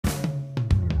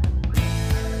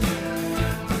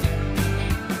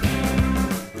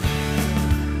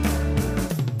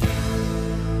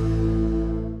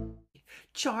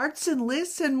charts and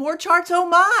lists and more charts, oh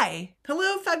my!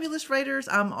 Hello, fabulous writers.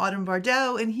 I'm Autumn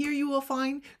Bardot, and here you will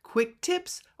find quick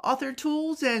tips, author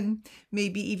tools, and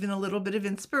maybe even a little bit of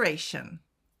inspiration.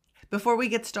 Before we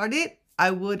get started, I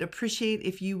would appreciate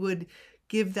if you would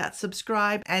give that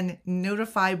subscribe and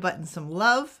notify button some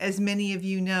love. As many of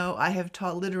you know, I have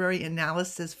taught literary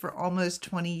analysis for almost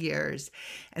 20 years.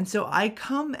 And so I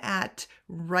come at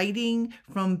writing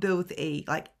from both a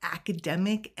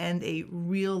academic and a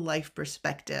real life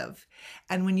perspective.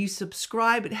 And when you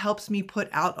subscribe, it helps me put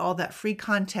out all that free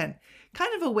content,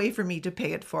 kind of a way for me to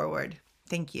pay it forward.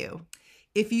 Thank you.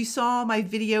 If you saw my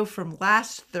video from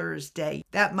last Thursday,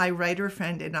 that my writer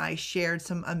friend and I shared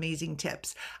some amazing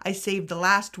tips. I saved the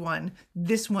last one,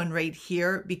 this one right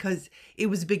here, because it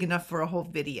was big enough for a whole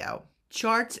video.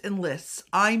 Charts and lists,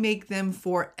 I make them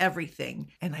for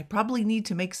everything, and I probably need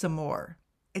to make some more.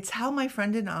 It's how my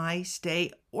friend and I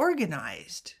stay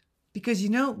organized. Because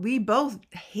we both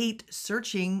hate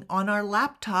searching on our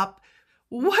laptop.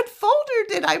 What folder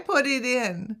did I put it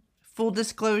in? Full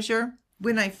disclosure.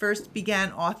 When I first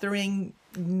began authoring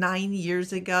 9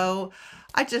 years ago,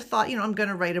 I just thought, I'm going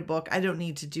to write a book. I don't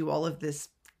need to do all of this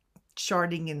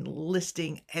charting and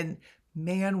listing. And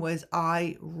man, was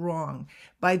I wrong.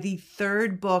 By the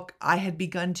third book, I had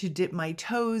begun to dip my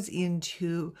toes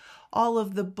into all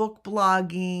of the book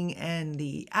blogging and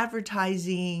the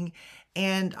advertising.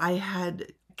 And I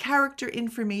had character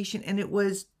information, and it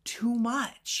was too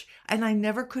much, and I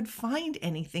never could find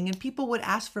anything, and people would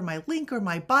ask for my link or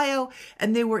my bio,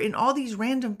 and they were in all these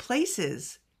random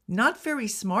places. Not very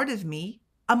smart of me.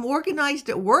 I'm organized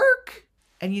at work,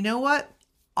 and you know what?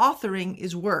 Authoring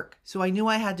is work, so I knew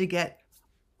I had to get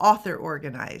author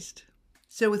organized.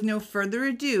 So with no further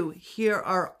ado, here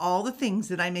are all the things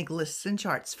that I make lists and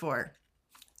charts for.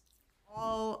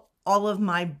 All of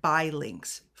my buy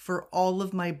links for all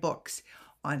of my books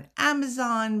on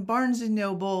Amazon, Barnes &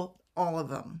 Noble, all of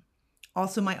them.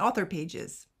 Also my author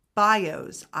pages,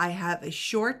 bios. I have a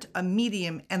short, a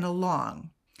medium, and a long.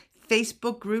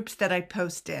 Facebook groups that I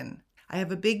post in. I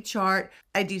have a big chart.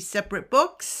 I do separate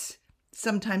books.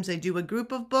 Sometimes I do a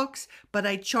group of books, but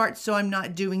I chart so I'm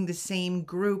not doing the same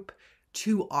group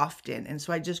too often. And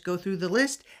so I just go through the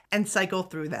list and cycle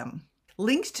through them.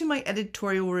 Links to my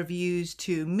editorial reviews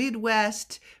to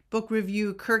Midwest, Book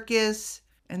Review, Kirkus,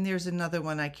 and there's another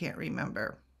one I can't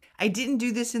remember. I didn't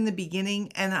do this in the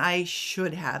beginning, and I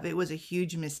should have. It was a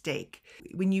huge mistake.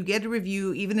 When you get a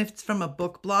review, even if it's from a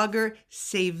book blogger,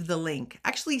 save the link.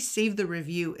 Actually, save the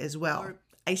review as well.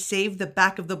 I save the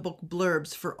back of the book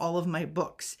blurbs for all of my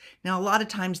books. Now, a lot of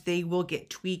times they will get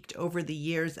tweaked over the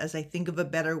years as I think of a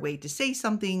better way to say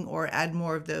something or add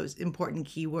more of those important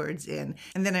keywords in,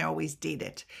 and then I always date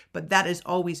it. But that is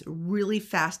always really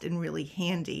fast and really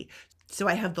handy. So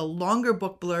I have the longer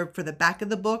book blurb for the back of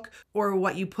the book, or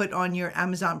what you put on your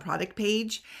Amazon product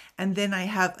page. And then I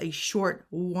have a short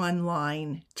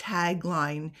one-line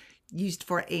tagline used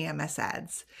for AMS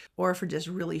ads or for just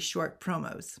really short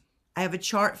promos. I have a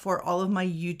chart for all of my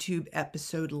YouTube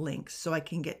episode links so I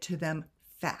can get to them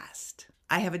fast.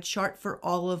 I have a chart for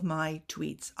all of my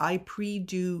tweets. I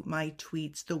pre-do my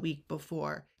tweets the week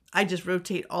before. I just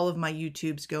rotate all of my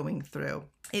YouTubes going through.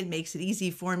 It makes it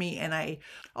easy for me, and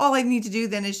all I need to do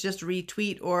then is just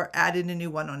retweet or add in a new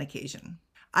one on occasion.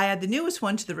 I add the newest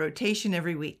one to the rotation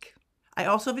every week. I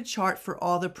also have a chart for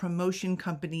all the promotion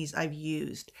companies I've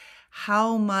used,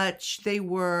 how much they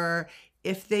were,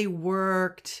 if they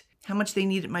worked, how much they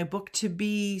needed my book to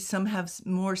be. Some have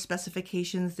more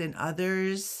specifications than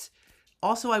others.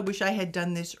 Also, I wish I had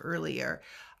done this earlier.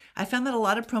 I found that a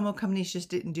lot of promo companies just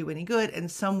didn't do any good, and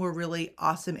some were really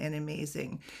awesome and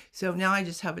amazing. So now I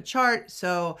just have a chart.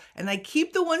 And I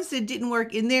keep the ones that didn't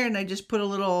work in there, and I just put a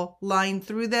little line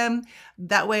through them.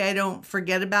 That way I don't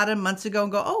forget about them months ago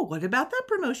and go, oh, what about that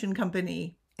promotion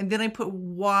company? And then I put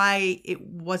why it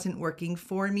wasn't working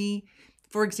for me.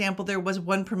 For example, there was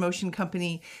one promotion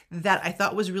company that I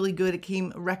thought was really good. It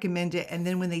came recommended. And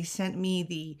then when they sent me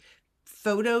the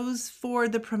photos for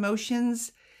the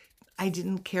promotions, I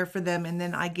didn't care for them. And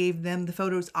then I gave them the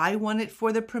photos I wanted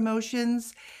for the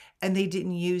promotions, and they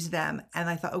didn't use them. And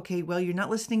I thought, okay, well, you're not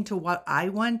listening to what I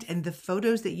want. And the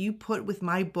photos that you put with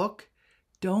my book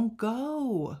don't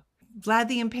go. Vlad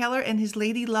the Impaler and his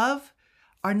lady love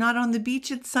are not on the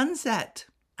beach at sunset.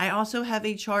 I also have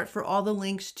a chart for all the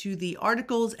links to the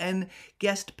articles and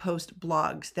guest post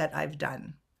blogs that I've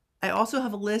done. I also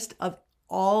have a list of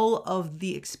all of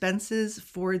the expenses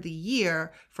for the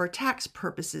year for tax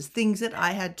purposes, things that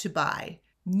I had to buy.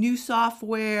 New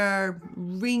software,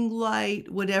 ring light,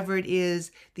 whatever it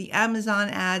is, the Amazon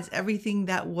ads, everything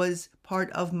that was part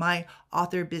of my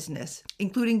author business,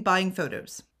 including buying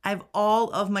photos. I have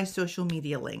all of my social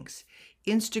media links: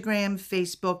 Instagram,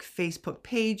 Facebook, Facebook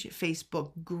page,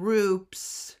 Facebook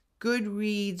groups,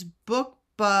 Goodreads,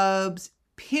 BookBubs,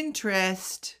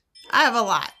 Pinterest. I have a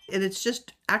lot, and it's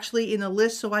just actually in a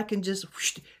list, so I can just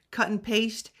cut and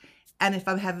paste. And if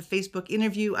I have a Facebook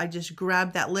interview, I just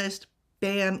grab that list,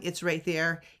 bam, it's right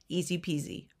there, easy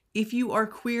peasy. If you are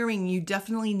querying, you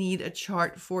definitely need a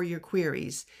chart for your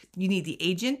queries. You need the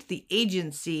agent, the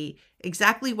agency,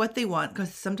 exactly what they want,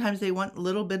 because sometimes they want a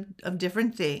little bit of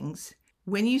different things.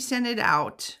 When you send it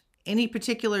out, any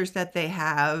particulars that they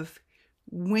have,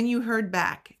 when you heard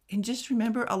back. And just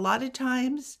remember, a lot of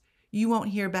times you won't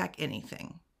hear back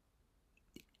anything,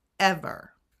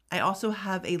 ever. I also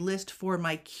have a list for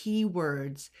my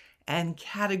keywords and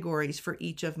categories for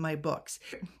each of my books.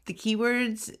 The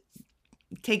keywords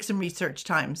take some research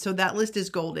time, so that list is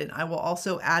golden. I will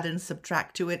also add and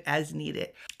subtract to it as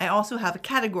needed. I also have a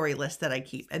category list that I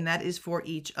keep, and that is for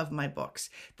each of my books.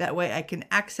 That way I can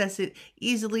access it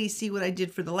easily, see what I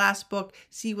did for the last book,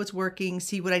 see what's working,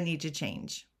 see what I need to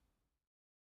change.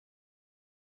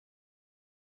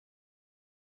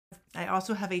 I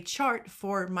also have a chart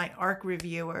for my ARC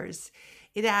reviewers.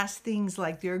 It asks things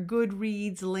like their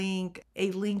Goodreads link,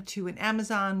 a link to an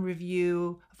Amazon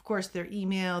review, of course, their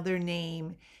email, their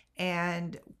name,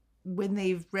 and when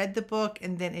they've read the book,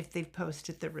 and then if they've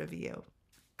posted the review.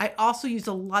 I also use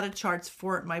a lot of charts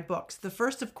for my books. The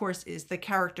first, of course, is the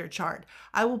character chart.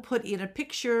 I will put in a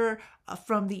picture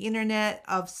from the internet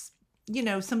of,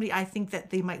 somebody I think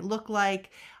that they might look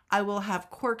like. I will have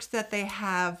quirks that they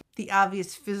have, the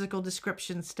obvious physical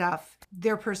description stuff,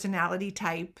 their personality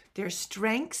type, their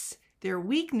strengths, their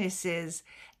weaknesses,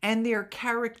 and their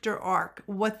character arc,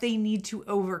 what they need to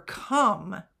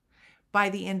overcome by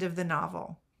the end of the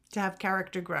novel to have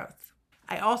character growth.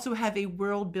 I also have a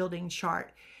world building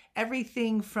chart.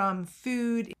 Everything from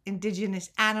food, indigenous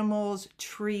animals,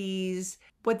 trees,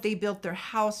 what they built their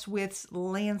house with,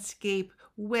 landscape,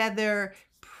 weather,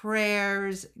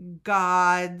 prayers,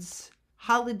 gods,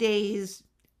 holidays,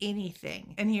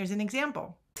 anything. And here's an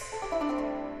example.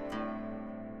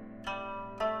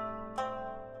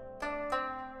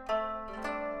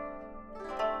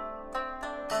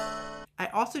 I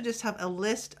also just have a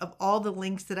list of all the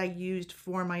links that I used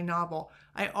for my novel.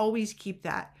 I always keep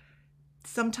that.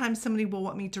 Sometimes somebody will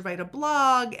want me to write a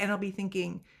blog, and I'll be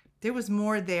thinking, there was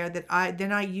more there than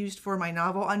I used for my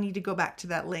novel. I need to go back to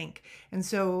that link. And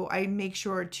so I make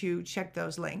sure to check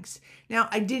those links. Now,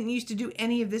 I didn't used to do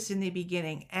any of this in the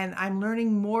beginning, and I'm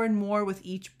learning more and more with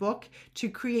each book to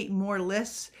create more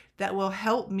lists that will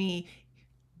help me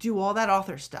do all that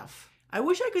author stuff. I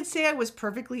wish I could say I was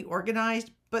perfectly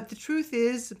organized, but the truth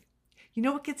is, you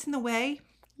know what gets in the way?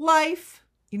 Life.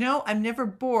 I'm never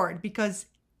bored because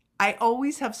I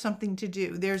always have something to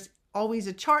do. There's always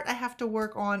a chart I have to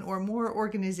work on or more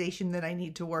organization that I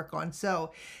need to work on.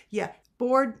 So yeah,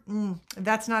 bored,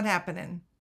 that's not happening.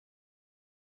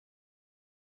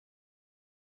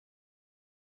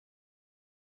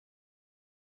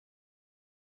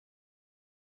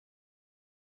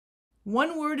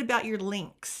 One word about your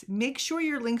links. Make sure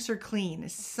your links are clean.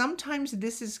 Sometimes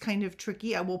this is kind of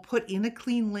tricky. I will put in a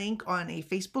clean link on a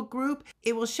Facebook group.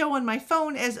 It will show on my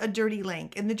phone as a dirty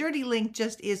link. And the dirty link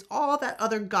just is all that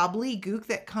other gobbledygook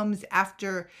that comes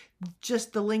after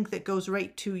just the link that goes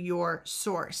right to your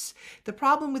source. The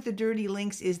problem with the dirty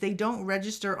links is they don't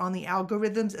register on the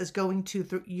algorithms as going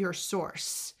to your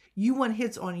source. You want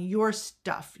hits on your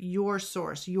stuff, your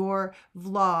source, your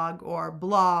vlog or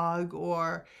blog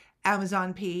or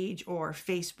Amazon page or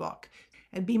Facebook,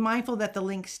 and be mindful that the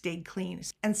link stayed clean.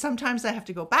 And sometimes I have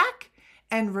to go back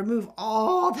and remove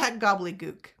all that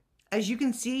gobbledygook. As you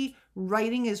can see,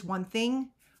 writing is one thing.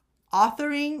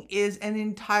 Authoring is an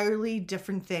entirely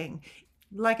different thing.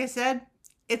 Like I said,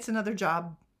 it's another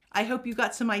job. I hope you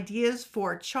got some ideas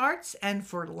for charts and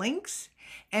for links.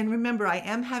 And remember, I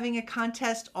am having a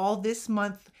contest all this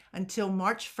month until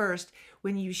March 1st.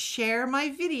 When you share my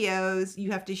videos,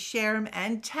 you have to share them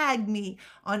and tag me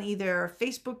on either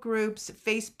Facebook groups,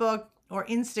 Facebook, or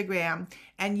Instagram,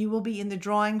 and you will be in the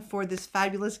drawing for this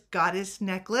fabulous goddess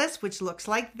necklace, which looks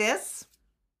like this.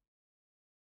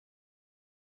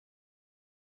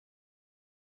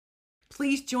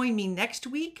 Please join me next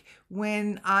week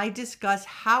when I discuss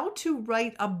how to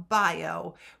write a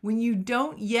bio when you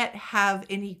don't yet have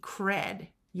any cred.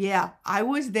 Yeah, I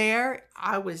was there.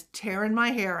 I was tearing my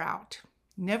hair out.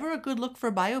 Never a good look for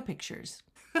bio pictures.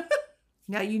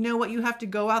 Now you know what you have to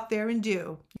go out there and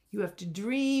do. You have to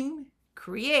dream,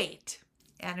 create,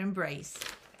 and embrace.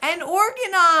 And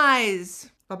organize.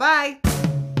 Bye-bye.